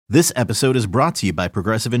This episode is brought to you by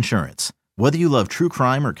Progressive Insurance. Whether you love true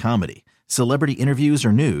crime or comedy, celebrity interviews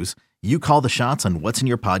or news, you call the shots on what's in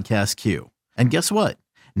your podcast queue. And guess what?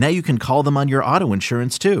 Now you can call them on your auto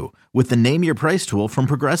insurance too with the Name Your Price tool from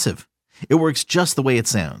Progressive. It works just the way it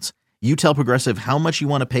sounds. You tell Progressive how much you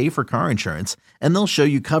want to pay for car insurance, and they'll show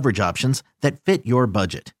you coverage options that fit your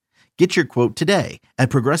budget. Get your quote today at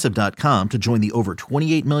Progressive.com to join the over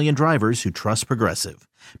 28 million drivers who trust Progressive.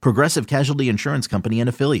 Progressive Casualty Insurance Company and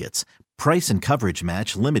Affiliates. Price and coverage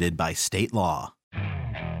match limited by state law.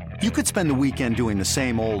 You could spend the weekend doing the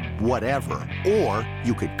same old whatever, or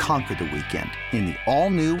you could conquer the weekend in the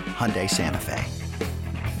all-new Hyundai Santa Fe.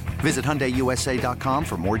 Visit HyundaiUSA.com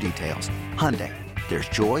for more details. Hyundai, there's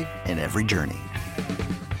joy in every journey.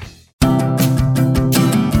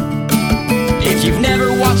 If you've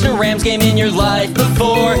never watched a Rams game in your life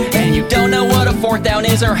before, and you don't know what a fourth down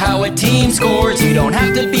is or how a team scores, you don't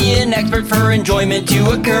have to be an expert for enjoyment to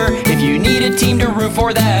occur. If you need a team to root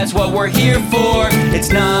for, that's what we're here for. It's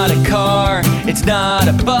not a car, it's not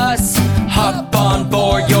a bus. Hop on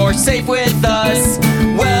board, you're safe with us.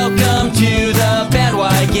 Welcome to the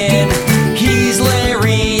bandwagon. He's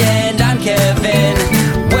Larry and I'm Kevin.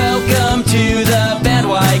 Welcome to the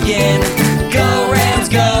bandwagon. Go Rams,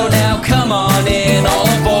 go now, come on in, all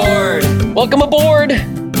aboard. Welcome aboard.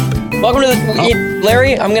 Welcome to the,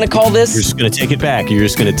 Larry, I'm going to call this. You're just going to take it back. You're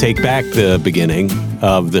just going to take back the beginning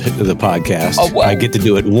of the podcast. Oh, well. I get to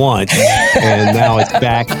do it once, and now it's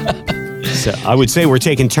back. So I would say we're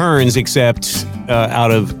taking turns, except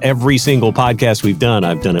out of every single podcast we've done,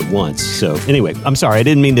 I've done it once. So anyway, I'm sorry. I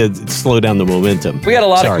didn't mean to slow down the momentum. We got a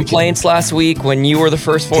lot of complaints last week when you were the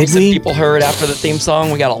first voice that people heard after the theme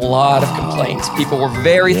song. We got a lot of complaints. People were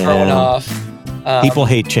very thrown off. People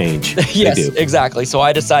hate change. Yes, exactly. So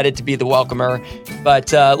I decided to be the welcomer.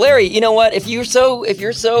 But Larry, you know what? If you're so,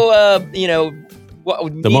 you know,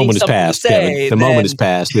 the moment is past. Kevin. The moment is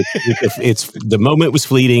past. It's the moment was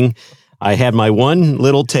fleeting. I had my one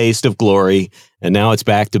little taste of glory, and now it's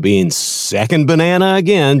back to being second banana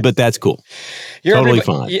again, but that's cool. You're totally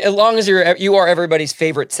fine. As long as you are everybody's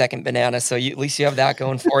favorite second banana, so at least you have that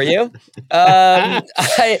going for you. I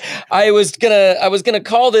was gonna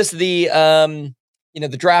call this the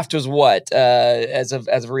the draft was what as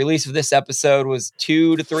of release of this episode was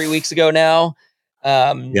 2 to 3 weeks ago now.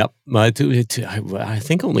 Yep. I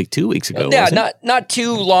think only 2 weeks ago. Yeah, not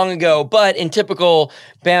too long ago, but in typical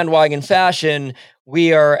bandwagon fashion,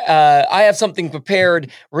 we are. I have something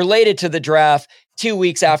prepared related to the draft 2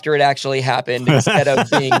 weeks after it actually happened, instead of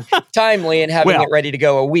being timely and having it ready to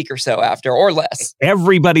go a week or so after, or less.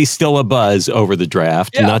 Everybody's still abuzz over the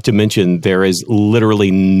draft. Yeah. Not to mention, there is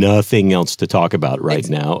literally nothing else to talk about right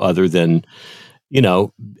now, other than, you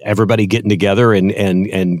know, everybody getting together and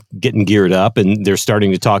getting geared up, and they're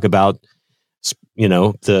starting to talk about, you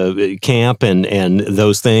know, the camp and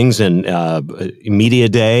those things, and media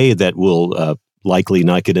day that will likely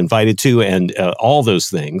not get invited to, and all those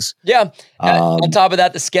things. Yeah. On top of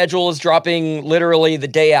that, the schedule is dropping literally the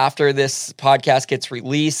day after this podcast gets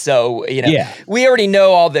released. So, you know, we already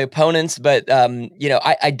know all the opponents, but you know,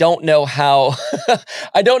 I don't know how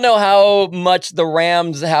I don't know how much the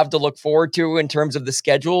Rams have to look forward to in terms of the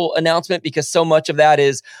schedule announcement, because so much of that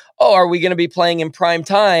is, oh, are we going to be playing in prime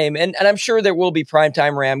time? And I'm sure there will be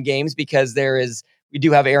primetime Ram games, because we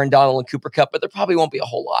do have Aaron Donald and Cooper Kupp, but there probably won't be a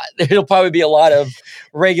whole lot. It'll probably be a lot of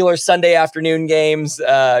regular Sunday afternoon games.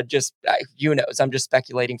 Who knows? I'm just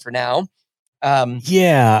speculating for now. I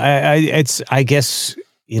guess,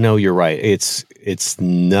 you know, you're right. It's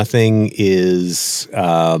nothing is,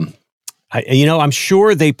 I'm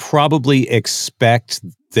sure they probably expect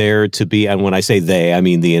there to be, and when I say they, I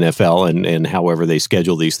mean the NFL and however they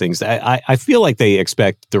schedule these things. I feel like they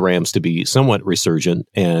expect the Rams to be somewhat resurgent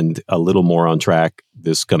and a little more on track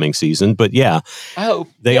this coming season. But I hope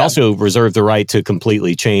they also reserve the right to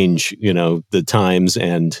completely change, you know, the times,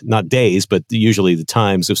 and not days, but usually the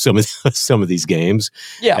times of some of these games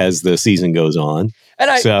as the season goes on. And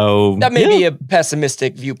that may be a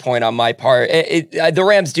pessimistic viewpoint on my part. The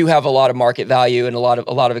Rams do have a lot of market value and a lot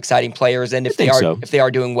of exciting players, and if they are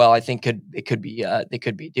doing well, I think they could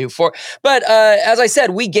be due for. But as I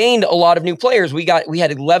said, we gained a lot of new players. We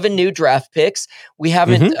had 11 new draft picks. We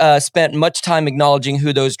haven't spent much time acknowledging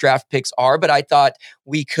who those draft picks are, but I thought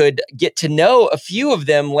we could get to know a few of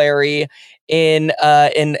them, Larry, in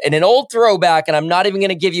an old throwback, and I'm not even going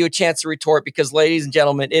to give you a chance to retort, because, ladies and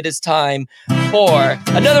gentlemen, it is time for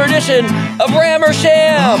another edition of Ram or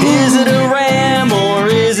Sham. Is it a ram or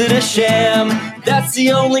is it a sham? That's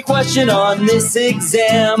the only question on this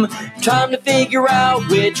exam. Time to figure out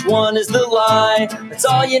which one is the lie. That's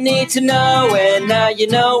all you need to know, and now you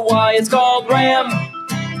know why it's called Ram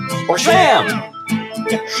or sham?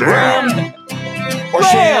 Ram or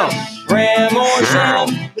sham? Ram or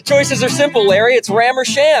sham? The choices are simple, Larry. It's ram or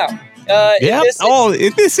sham. Yeah.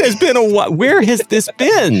 This has been a while. Where has this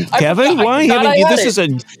been, Kevin? Why haven't you?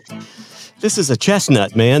 This is a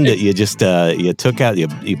chestnut, man, that you just you took out.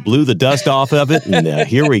 You blew the dust off of it, and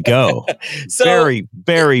here we go. So, very,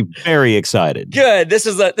 very, very excited. Good. This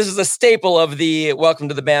is a staple of the Welcome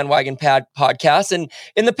to the Bandwagon podcast. And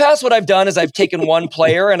in the past, what I've done is I've taken one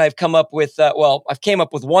player and I've come up with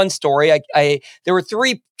one story. There were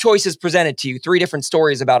three choices presented to you, three different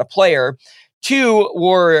stories about a player. Two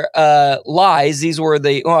were lies. These were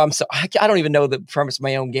I don't even know the premise of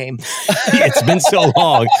my own game. It's been so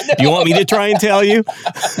long. Do you want me to try and tell you?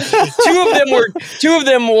 Two of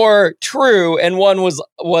them were true, and one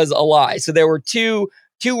was a lie. So there were two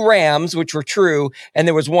rams, which were true, and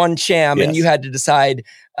there was one sham, yes. And you had to decide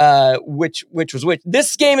which was which.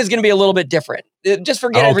 This game is going to be a little bit different. Just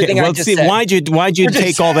forget everything I just said. Why'd you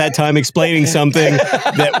take all that time explaining something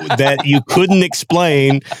that you couldn't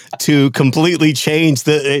explain to completely change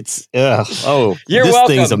this welcome.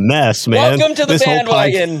 Thing's a mess, man. Welcome to the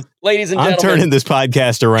bandwagon, ladies and gentlemen. I'm turning this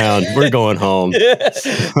podcast around. We're going home. This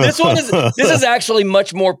is actually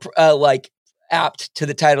much more apt to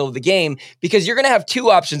the title of the game, because you're going to have two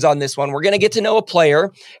options on this one. We're going to get to know a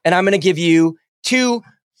player, and I'm going to give you two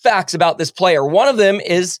facts about this player. One of them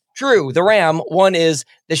is true, the ram. One is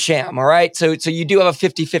the sham. All right. So you do have a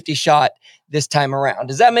 50-50 shot this time around.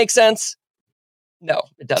 Does that make sense? No,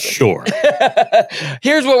 it doesn't. Sure.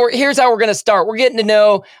 Here's how we're going to start. We're getting to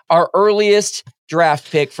know our earliest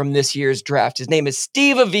draft pick from this year's draft. His name is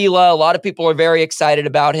Steve Avila. A lot of people are very excited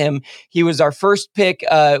about him. He was our first pick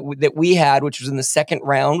that we had, which was in the second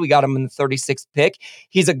round. We got him in the 36th pick.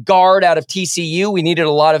 He's a guard out of TCU. We needed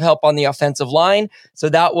a lot of help on the offensive line, so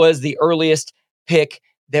that was the earliest pick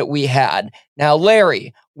that we had. Now,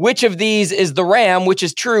 Larry, which of these is the ram? Which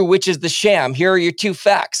is true? Which is the sham? Here are your two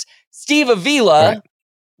facts. Steve Avila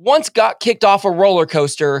once got kicked off a roller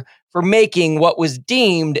coaster for making what was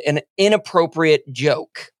deemed an inappropriate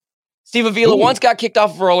joke. Steve Avila once got kicked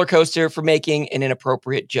off of a roller coaster for making an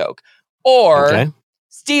inappropriate joke. Or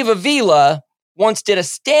Steve Avila once did a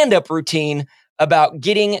stand-up routine about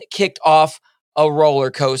getting kicked off a roller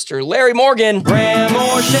coaster. Larry Morgan, ram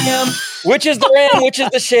or sham? Which is the ram? Which is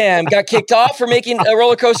the sham? Got kicked off for making a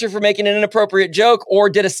roller coaster for making an inappropriate joke, or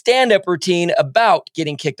did a stand-up routine about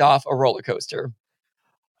getting kicked off a roller coaster?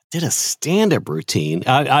 Did a stand-up routine.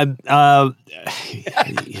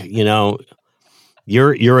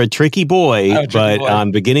 You're a tricky boy, but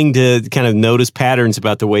I'm beginning to kind of notice patterns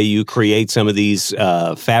about the way you create some of these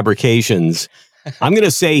fabrications. I'm going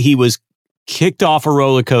to say he was kicked off a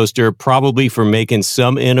roller coaster, probably for making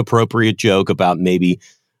some inappropriate joke about maybe,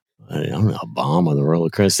 I don't know, a bomb on the roller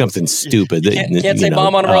coaster, something stupid. You can't say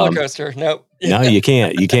bomb on a roller coaster. Nope. No, you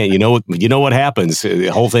can't. You can't. You know what happens. The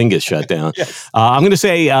whole thing gets shut down. Yes. I'm going to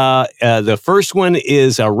say the first one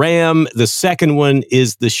is a ram. The second one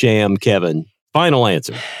is the sham. Kevin, final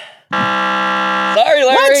answer. Sorry,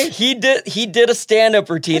 Larry. What? He did a stand-up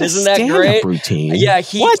routine. Isn't that great? Routine. Yeah.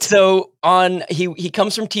 He comes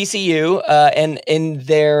from TCU, and in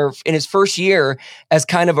his first year as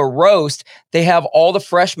kind of a roast, they have all the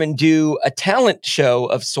freshmen do a talent show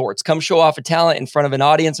of sorts, come show off a talent in front of an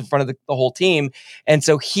audience, in front of the whole team. And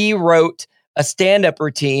so he wrote a stand-up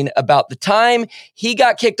routine about the time he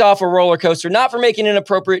got kicked off a roller coaster, not for making an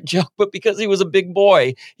inappropriate joke, but because he was a big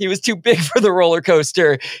boy. He was too big for the roller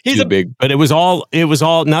coaster. He's big, but it was all,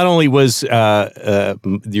 not only was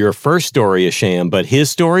your first story a sham, but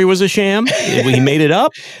his story was a sham. He made it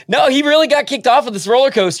up. No, he really got kicked off of this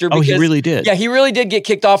roller coaster. Because, he really did. Yeah, he really did get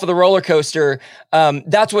kicked off of the roller coaster.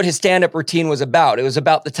 That's what his stand-up routine was about. It was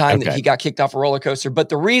about the time that he got kicked off a roller coaster. But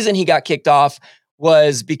the reason he got kicked off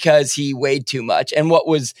was because he weighed too much. And what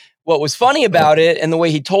was funny about it, and the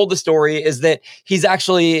way he told the story, is that he's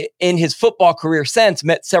actually, in his football career since,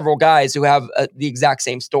 met several guys who have the exact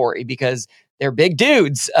same story, because they're big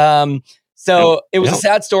dudes. So it was a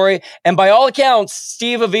sad story. And by all accounts,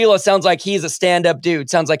 Steve Avila sounds like he's a stand-up dude.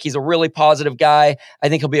 Sounds like he's a really positive guy. I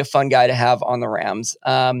think he'll be a fun guy to have on the Rams.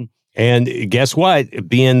 And guess what?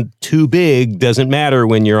 Being too big doesn't matter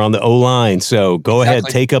when you're on the O-line. So go ahead,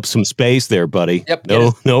 take up some space there, buddy. Yep.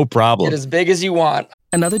 No problem. Get as big as you want.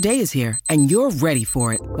 Another day is here, and you're ready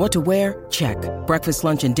for it. What to wear? Check. Breakfast,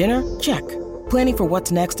 lunch, and dinner? Check. Planning for what's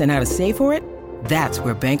next and how to save for it? That's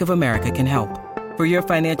where Bank of America can help. For your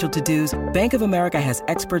financial to-dos, Bank of America has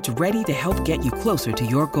experts ready to help get you closer to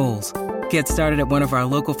your goals. Get started at one of our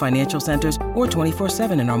local financial centers or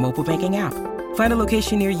 24/7 in our mobile banking app. Find a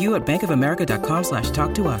location near you at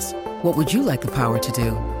bankofamerica.com/talktous. What would you like the power to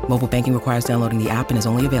do? Mobile banking requires downloading the app and is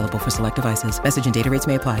only available for select devices. Message and data rates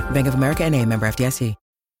may apply. Bank of America N.A., member FDIC.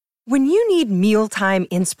 When you need mealtime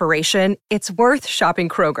inspiration, it's worth shopping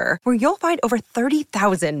Kroger, where you'll find over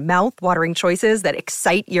 30,000 mouth-watering choices that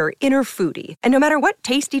excite your inner foodie. And no matter what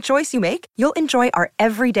tasty choice you make, you'll enjoy our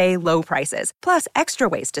everyday low prices, plus extra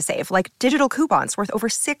ways to save, like digital coupons worth over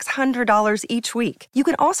 $600 each week. You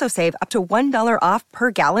can also save up to $1 off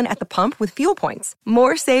per gallon at the pump with fuel points.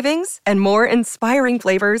 More savings and more inspiring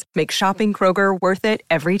flavors make shopping Kroger worth it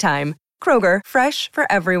every time. Kroger, fresh for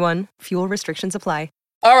everyone. Fuel restrictions apply.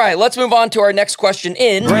 All right, let's move on to our next question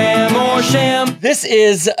in Ram or Sham. This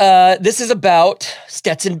is about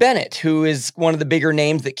Stetson Bennett, who is one of the bigger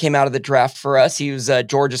names that came out of the draft for us. He was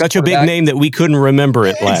Georgia's such a big name that we couldn't remember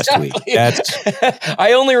it last week.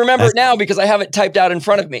 I only remember it now because I have it typed out in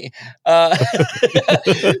front of me.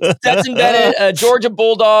 Stetson Bennett, Georgia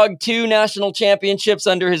Bulldog, 2 national championships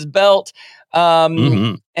under his belt.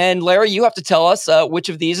 And Larry, you have to tell us which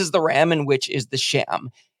of these is the Ram and which is the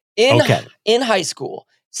Sham. In high school,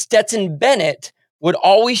 Stetson Bennett would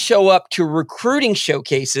always show up to recruiting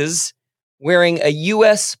showcases wearing a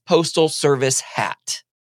U.S. Postal Service hat.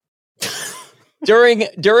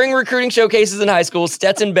 During recruiting showcases in high school,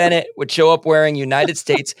 Stetson Bennett would show up wearing United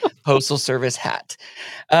States Postal Service hat.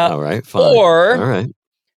 All right, fine. Or all right.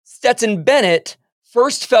 Stetson Bennett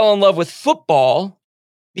first fell in love with football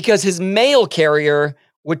because his mail carrier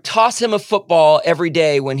would toss him a football every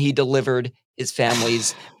day when he delivered his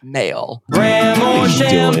family's mail. Ram or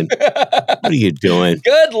Sham? What are you doing?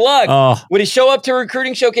 Good luck. Oh. Would he show up to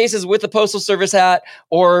recruiting showcases with a Postal Service hat,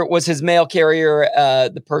 or was his mail carrier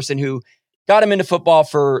the person who got him into football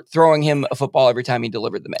for throwing him a football every time he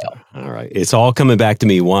delivered the mail? All right. It's all coming back to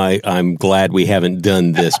me why I'm glad we haven't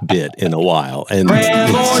done this bit in a while. And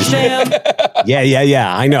Ram or Sham?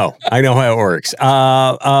 Yeah. I know how it works.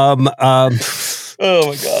 Oh my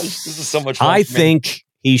gosh. This is so much fun. I think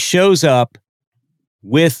he shows up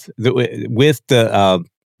with the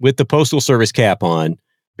Postal Service cap on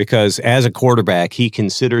because as a quarterback, he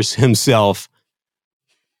considers himself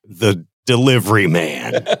the delivery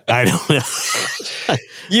man. I don't know.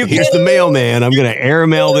 He's the mailman. I'm going to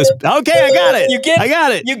airmail this. Okay, I got it. I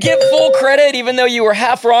got it. You get full credit, even though you were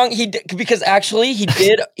half wrong. Because actually he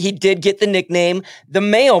did get the nickname the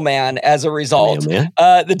mailman as a result.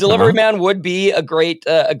 The delivery man would be a great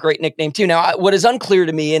nickname too. Now, what is unclear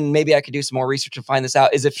to me, and maybe I could do some more research to find this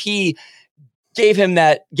out, is if he gave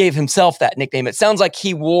himself that nickname. It sounds like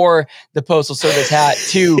he wore the Postal Service hat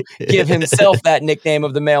to give himself that nickname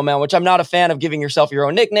of the mailman, which I'm not a fan of giving yourself your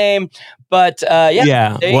own nickname. But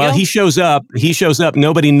well, he shows up.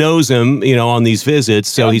 Nobody knows him, on these visits.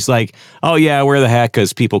 So he's like, "Oh yeah, I wear the hat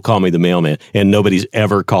because people call me the mailman," and nobody's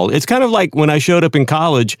ever called. It's kind of like when I showed up in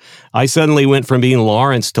college. I suddenly went from being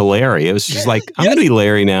Lawrence to Larry. It was just like, I'm going to be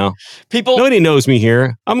Larry now. Nobody knows me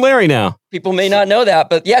here. I'm Larry now. People may not know that,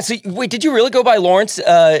 but yeah. So wait, did you really go by Lawrence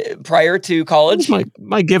prior to college?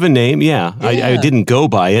 My given name, yeah. I didn't go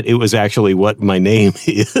by it. It was actually what my name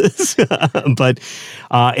is. But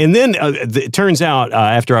and then it turns out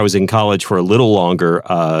after I was in college for a little longer,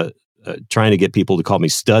 trying to get people to call me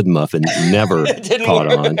Stud Muffin never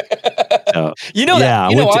caught on. I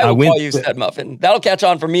will call you Stud Muffin. That'll catch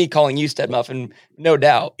on for me calling you Stud Muffin, no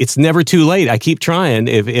doubt. It's never too late. I keep trying.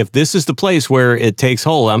 If this is the place where it takes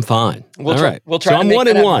hold, I'm fine. We'll try. So I'm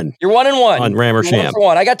 1-1. You're 1-1 on Ram or Sham.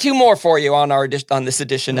 1-1. I got 2 more for you on this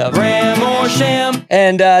edition of Ram or Sham.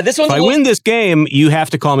 And this one's. If I win this game, you have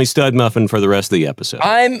to call me Stud Muffin for the rest of the episode.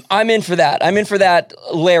 I'm in for that. I'm in for that,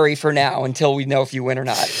 Larry, for now until we know if you win or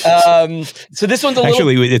not. So this one's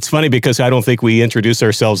actually. It's funny because I don't think we introduce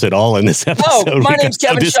ourselves at all in this episode. Oh, my name's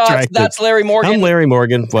Kevin Schatz. That's Larry Morgan. I'm Larry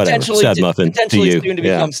Morgan. Whatever. Stud Muffin. Potentially soon to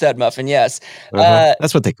become Stud Muffin. Yes.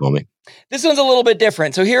 That's what they call me. This one's a little bit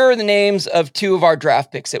different. So here are the names of 2 of our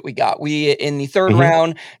draft picks that we got. We, in the 3rd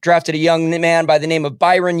round, drafted a young man by the name of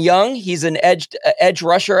Byron Young. He's an edge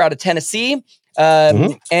rusher out of Tennessee.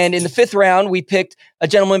 And in the 5th round, we picked a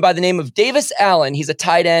gentleman by the name of Davis Allen. He's a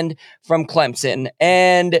tight end from Clemson.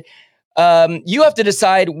 And you have to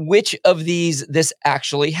decide which of these this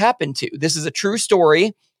actually happened to. This is a true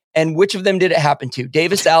story. And which of them did it happen to?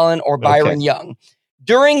 Davis Allen or Byron Young?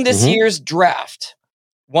 During this year's draft,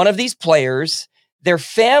 one of these players, their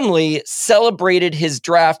family celebrated his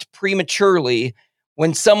draft prematurely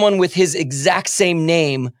when someone with his exact same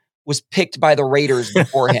name was picked by the Raiders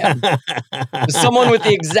before him. Someone with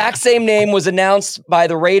the exact same name was announced by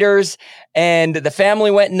the Raiders, and the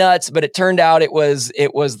family went nuts, but it turned out it was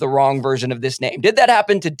the wrong version of this name. Did that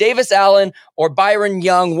happen to Davis Allen or Byron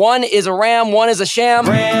Young? One is a Ram, one is a Sham.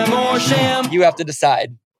 Ram or Sham? You have to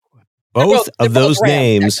decide. Both of those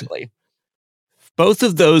names. Actually. both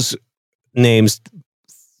of those names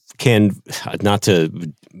can, not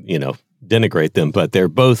to, denigrate them, but they're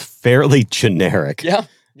both fairly generic. Yeah.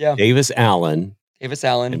 Davis Allen.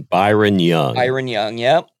 And Byron Young.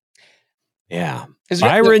 Yep. Yeah.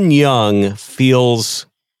 Byron Young feels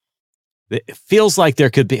like there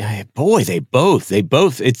could be, boy, they both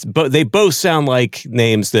sound like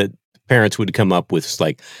names that parents would come up with. It's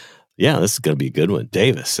like, yeah, this is going to be a good one.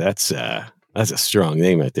 Davis, that's a strong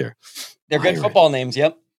name right there. They're good football names.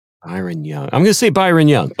 Yep. Byron Young. I'm going to say Byron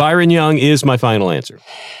Young. Byron Young is my final answer.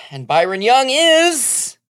 And Byron Young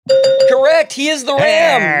is correct. He is the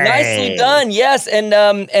Ram. Hey. Nicely done. Yes. And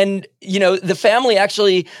the family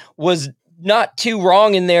actually was not too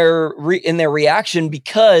wrong in their reaction,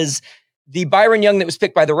 because the Byron Young that was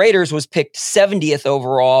picked by the Raiders was picked 70th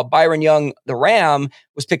overall. Byron Young, the Ram,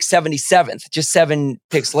 was picked 77th, just 7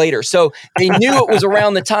 picks later. So they knew it was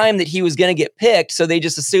around the time that he was going to get picked. So they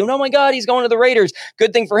just assumed, oh my God, he's going to the Raiders.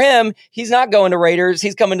 Good thing for him. He's not going to Raiders.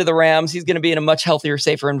 He's coming to the Rams. He's going to be in a much healthier,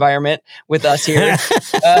 safer environment with us here.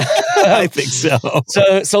 I think so.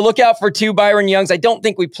 So look out for 2 Byron Youngs. I don't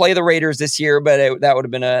think we play the Raiders this year, but that would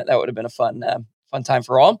have been a fun time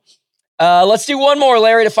for all. Let's do one more,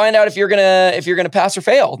 Larry, to find out if you're gonna pass or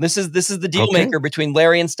fail. This is the deal maker between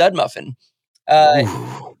Larry and Stud Muffin.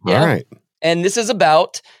 All right. And this is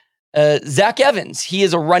about Zach Evans. He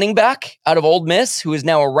is a running back out of Ole Miss who is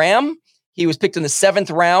now a Ram. He was picked in the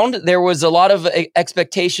 7th round. There was a lot of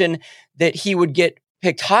expectation that he would get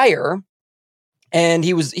picked higher, and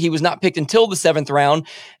he was not picked until the 7th round.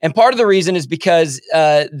 And part of the reason is because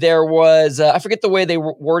there was I forget the way they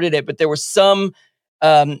worded it, but there was some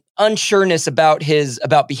unsureness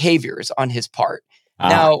about behaviors on his part.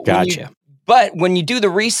 Now, gotcha. When you do the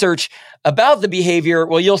research about the behavior,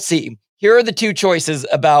 well, you'll see. Here are the 2 choices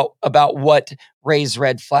about what raised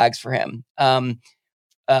red flags for him.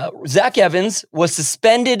 Zach Evans was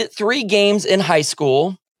suspended 3 games in high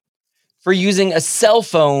school for using a cell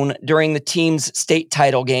phone during the team's state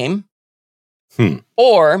title game.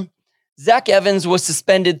 Or Zach Evans was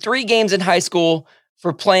suspended 3 games in high school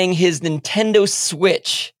for playing his Nintendo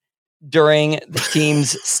Switch during the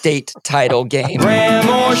team's state title game. Ram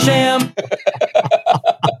or sham?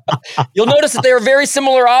 You'll notice that they are very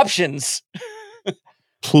similar options.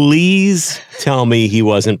 Please tell me he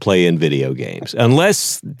wasn't playing video games.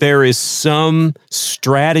 Unless there is some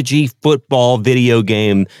strategy football video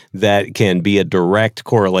game that can be a direct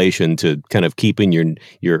correlation to kind of keeping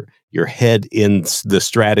your head in the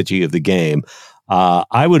strategy of the game.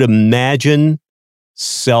 I would imagine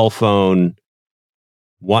cell phone,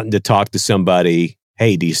 wanting to talk to somebody.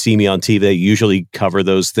 Hey, do you see me on TV? They usually cover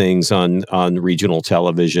those things on regional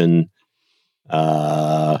television.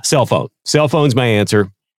 Cell phone. Cell phone's my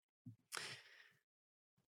answer.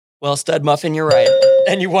 Well, Stud Muffin, you're right.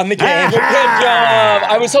 And you won the game. Good job.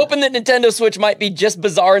 I was hoping that Nintendo Switch might be just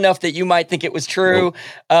bizarre enough that you might think it was true.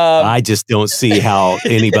 I just don't see how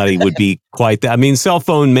anybody would be quite that. I mean, cell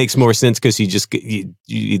phone makes more sense because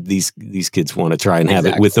these kids want to try and have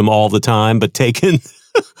it with them all the time, but taking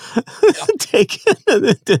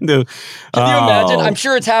Nintendo. Can you imagine? I'm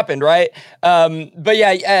sure it's happened, right? But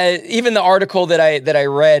yeah, even the article that I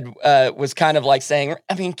read was kind of like saying,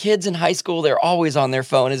 I mean, kids in high school, they're always on their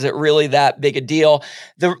phone. Is it really that big a deal?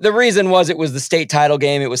 The reason was it was the state title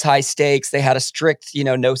game. It was high stakes. They had a strict,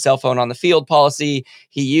 no cell phone on the field policy.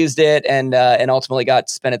 He used it and ultimately got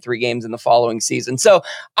suspended 3 games in the following season. So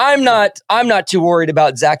I'm not too worried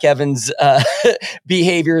about Zach Evans'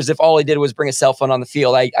 behaviors if all he did was bring a cell phone on the field.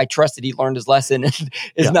 I trust that he learned his lesson and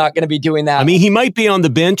is not going to be doing that. I mean, he might be on the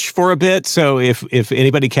bench for a bit. So if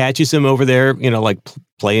anybody catches him over there, like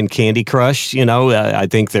playing Candy Crush, I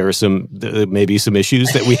think there are maybe some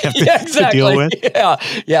issues that we have to deal with.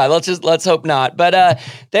 Yeah. Let's hope not. But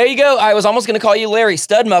there you go. I was almost going to call you Larry.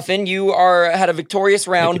 Stud Muffin, you had a victorious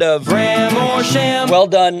round of Ram or Sham. Well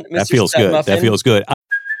done, Mr. That feels Stud good. Muffin. That feels good.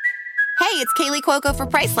 Hey, it's Kaylee Cuoco for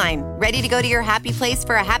Priceline. Ready to go to your happy place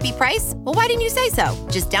for a happy price? Well, why didn't you say so?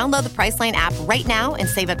 Just download the Priceline app right now and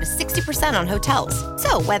save up to 60% on hotels.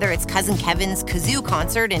 So whether it's Cousin Kevin's Kazoo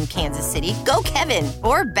Concert in Kansas City, go Kevin,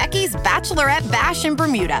 or Becky's Bachelorette Bash in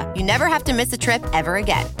Bermuda, you never have to miss a trip ever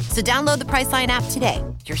again. So download the Priceline app today.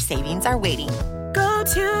 Your savings are waiting. Go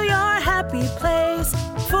to your happy place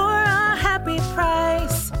for a happy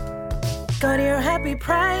price. Go to your happy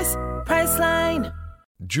price, Priceline.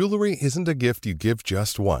 Jewelry isn't a gift you give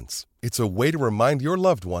just once. It's a way to remind your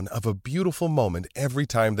loved one of a beautiful moment every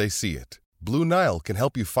time they see it. Blue Nile can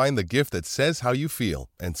help you find the gift that says how you feel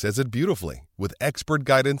and says it beautifully, with expert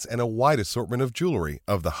guidance and a wide assortment of jewelry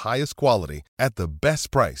of the highest quality at the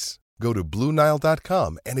best price. Go to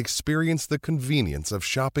BlueNile.com and experience the convenience of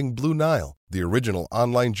shopping Blue Nile, the original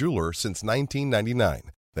online jeweler since 1999.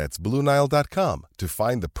 That's BlueNile.com to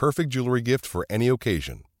find the perfect jewelry gift for any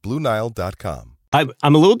occasion. BlueNile.com. I'm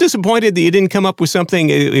a little disappointed that you didn't come up with something.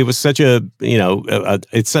 It was such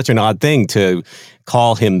it's such an odd thing to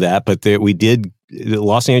call him that, but we did. The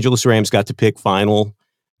Los Angeles Rams got to pick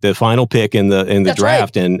the final pick in the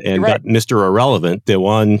draft, right. and got Mr. Irrelevant,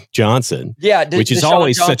 DeJuan Johnson. Yeah, which is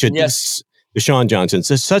always such a Deshaun Johnson.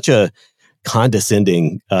 It's such a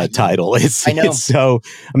condescending title. I know. It's so.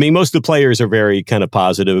 I mean, most of the players are very kind of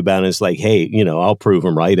positive about it. It's like, hey, I'll prove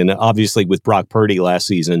him right. And obviously, with Brock Purdy last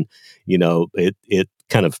season, it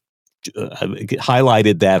kind of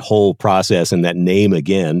highlighted that whole process and that name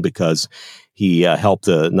again because he helped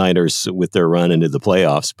the Niners with their run into the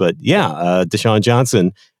playoffs. But Deshaun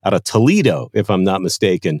Johnson out of Toledo, if I'm not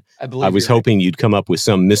mistaken. I was hoping you'd come up with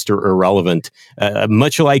some Mr. Irrelevant,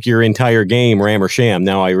 much like your entire game, Ram or Sham.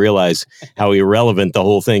 Now I realize how irrelevant the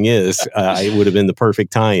whole thing is. It would have been the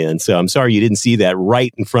perfect tie-in. So I'm sorry you didn't see that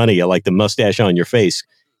right in front of you, like the mustache on your face,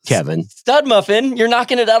 Kevin. Stud Muffin, you're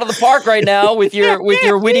knocking it out of the park right now with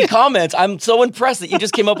your witty comments. I'm so impressed that you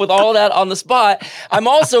just came up with all of that on the spot. I'm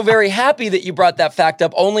also very happy that you brought that fact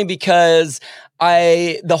up, only because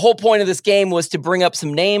the whole point of this game was to bring up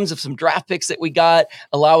some names of some draft picks that we got,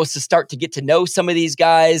 allow us to start to get to know some of these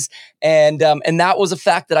guys, and that was a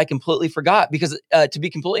fact that I completely forgot because to be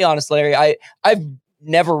completely honest, Larry, I've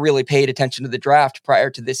never really paid attention to the draft prior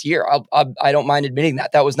to this year. I don't mind admitting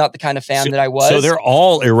that. That was not the kind of fan that I was. So they're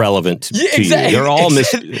all irrelevant to you. They're all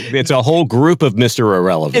it's a whole group of Mr.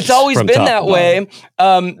 Irrelevant. It's always been that way.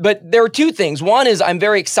 But there are two things. One is I'm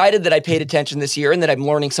very excited that I paid attention this year and that I'm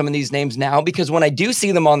learning some of these names now, because when I do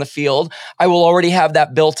see them on the field, I will already have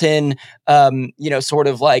that built-in, sort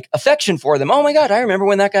of like affection for them. Oh my God, I remember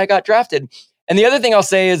when that guy got drafted. And the other thing I'll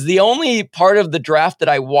say is the only part of the draft that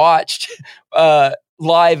I watched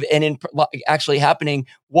live and actually happening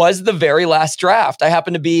was the very last draft. I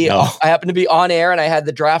happened to be on air and I had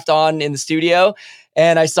the draft on in the studio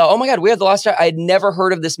and I saw, oh my God, we had the last draft. I had never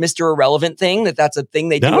heard of this Mr. Irrelevant thing, that's a thing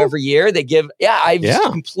they do every year. They give, I'm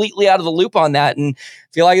just completely out of the loop on that and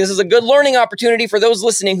feel like this is a good learning opportunity for those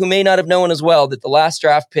listening who may not have known as well, that the last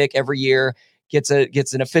draft pick every year gets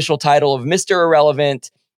an official title of Mr. Irrelevant.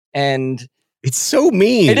 And it's so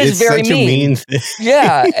mean. It is very such mean. A mean thing.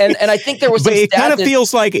 Yeah, and I think there was some. But it kind of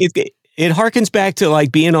feels like it harkens back to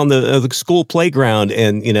like being on the school playground,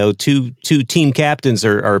 and two team captains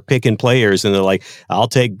are picking players, and they're like, I'll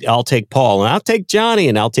take Paul, and I'll take Johnny,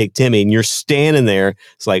 and I'll take Timmy, and you're standing there.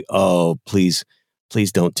 It's like, oh, please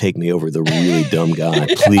don't take me over the really dumb guy.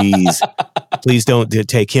 Please don't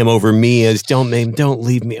take him over me. Don't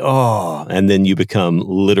leave me. Oh, and then you become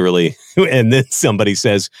literally, and then somebody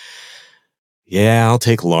says, yeah, I'll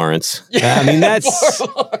take Lawrence. I mean, that's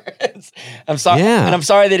Lawrence. I'm sorry. Yeah. And I'm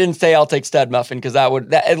sorry they didn't say I'll take Stud Muffin, because that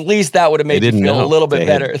would have made me feel a little bit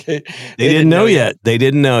better. They didn't know yet. They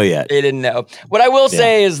didn't know yet. They didn't know. What I will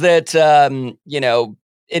say is that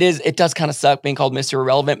it does kind of suck being called Mr.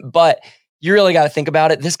 Irrelevant, but you really got to think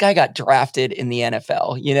about it. This guy got drafted in the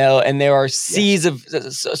NFL, and there are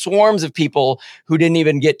swarms of people who didn't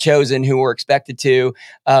even get chosen who were expected to.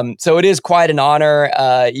 So it is quite an honor.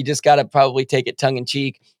 You just got to probably take it tongue in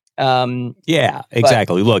cheek. Yeah,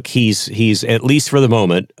 exactly. Look, he's at least for the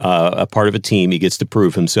moment a part of a team. He gets to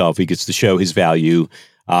prove himself. He gets to show his value.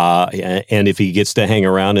 And if he gets to hang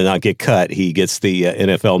around and not get cut, he gets the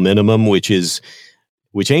NFL minimum, which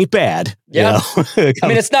ain't bad. Yeah. I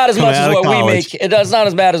mean, it's not as much as what we make. It's not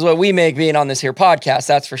as bad as what we make being on this here podcast.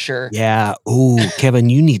 That's for sure. Yeah. Ooh, Kevin,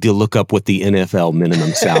 you need to look up what the NFL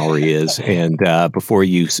minimum salary is. And before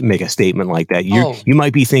you make a statement like that, you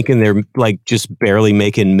might be thinking they're like just barely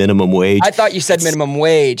making minimum wage. I thought you said minimum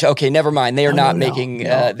wage. Okay. Never mind. They are not making,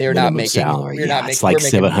 they're not making salary. It's like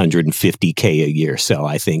 $750K a year. So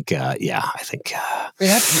I think,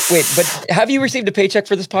 Wait, but have you received a paycheck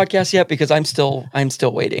for this podcast yet? Because I'm still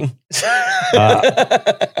waiting.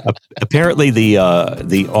 Apparently,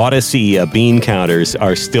 the Odyssey bean counters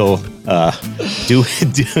are still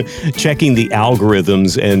checking the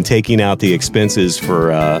algorithms and taking out the expenses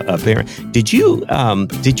for a parent. Did you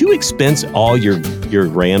expense all your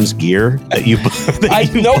Rams gear that you bought?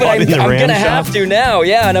 I'm gonna have to now.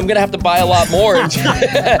 Yeah, and I'm gonna have to buy a lot more because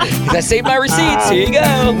I saved my receipts. Here you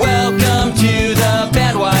go. Welcome to the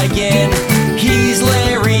bandwagon.